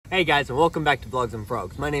Hey guys, and welcome back to Vlogs and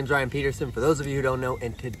Frogs. My name's Ryan Peterson, for those of you who don't know,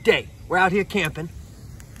 and today we're out here camping,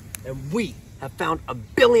 and we have found a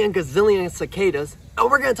billion gazillion cicadas,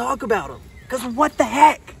 and we're gonna talk about them, because what the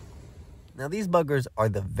heck? Now these buggers are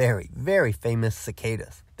the very, very famous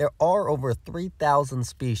cicadas. There are over 3,000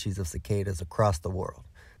 species of cicadas across the world.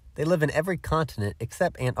 They live in every continent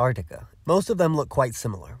except Antarctica. Most of them look quite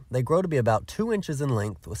similar. They grow to be about 2 inches in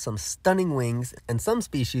length with some stunning wings, and some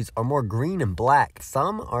species are more green and black.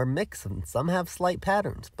 Some are mixed and some have slight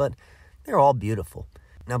patterns, but they're all beautiful.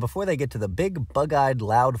 Now before they get to the big bug-eyed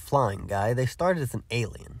loud flying guy, they started as an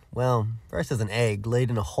alien. Well, first as an egg laid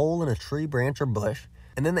in a hole in a tree branch or bush,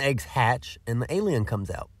 and then the eggs hatch and the alien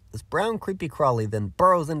comes out. This brown creepy crawly then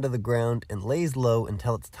burrows into the ground and lays low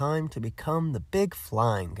until it's time to become the big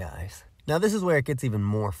flying guys. Now this is where it gets even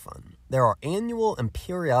more fun. There are annual and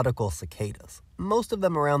periodical cicadas. Most of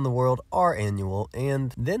them around the world are annual,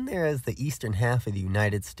 and then there is the eastern half of the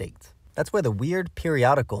United States. That's where the weird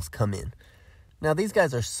periodicals come in. Now these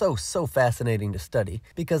guys are so fascinating to study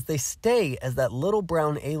because they stay as that little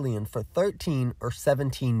brown alien for 13 or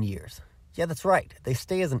 17 years. Yeah, that's right. They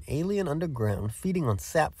stay as an alien underground, feeding on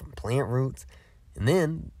sap from plant roots, and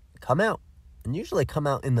then come out. And usually come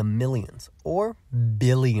out in the millions or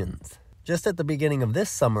billions. Just at the beginning of this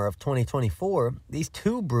summer of 2024, these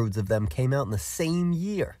 2 broods of them came out in the same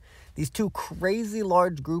year. These 2 crazy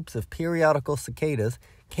large groups of periodical cicadas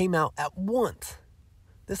came out at once.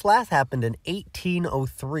 This last happened in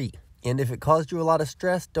 1803. And if it caused you a lot of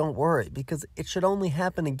stress, don't worry, because it should only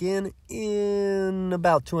happen again in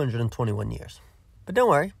about 221 years. But don't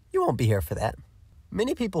worry, you won't be here for that.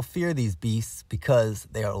 Many people fear these beasts because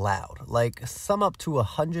they are loud, like some up to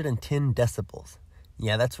 110 decibels.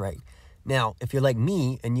 Yeah, that's right. Now, if you're like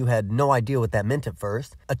me and you had no idea what that meant at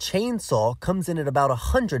first, a chainsaw comes in at about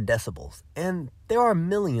 100 decibels, and there are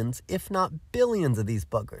millions, if not billions, of these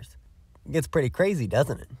buggers. It gets pretty crazy,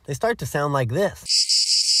 doesn't it? They start to sound like this.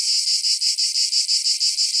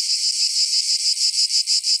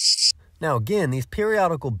 Now again, these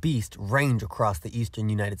periodical beasts range across the eastern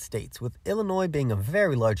United States, with Illinois being a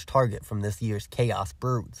very large target from this year's chaos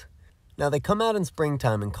broods. Now they come out in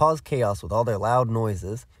springtime and cause chaos with all their loud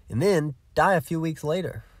noises, and then die a few weeks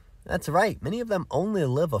later. That's right, many of them only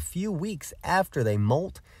live a few weeks after they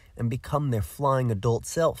molt and become their flying adult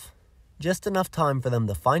self. Just enough time for them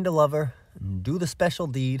to find a lover, and do the special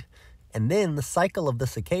deed, and then the cycle of the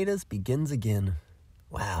cicadas begins again.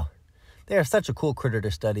 Wow. They are such a cool critter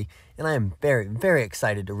to study, and I am very, very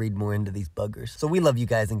excited to read more into these buggers. So we love you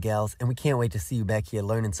guys and gals, and we can't wait to see you back here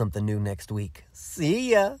learning something new next week.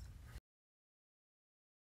 See ya!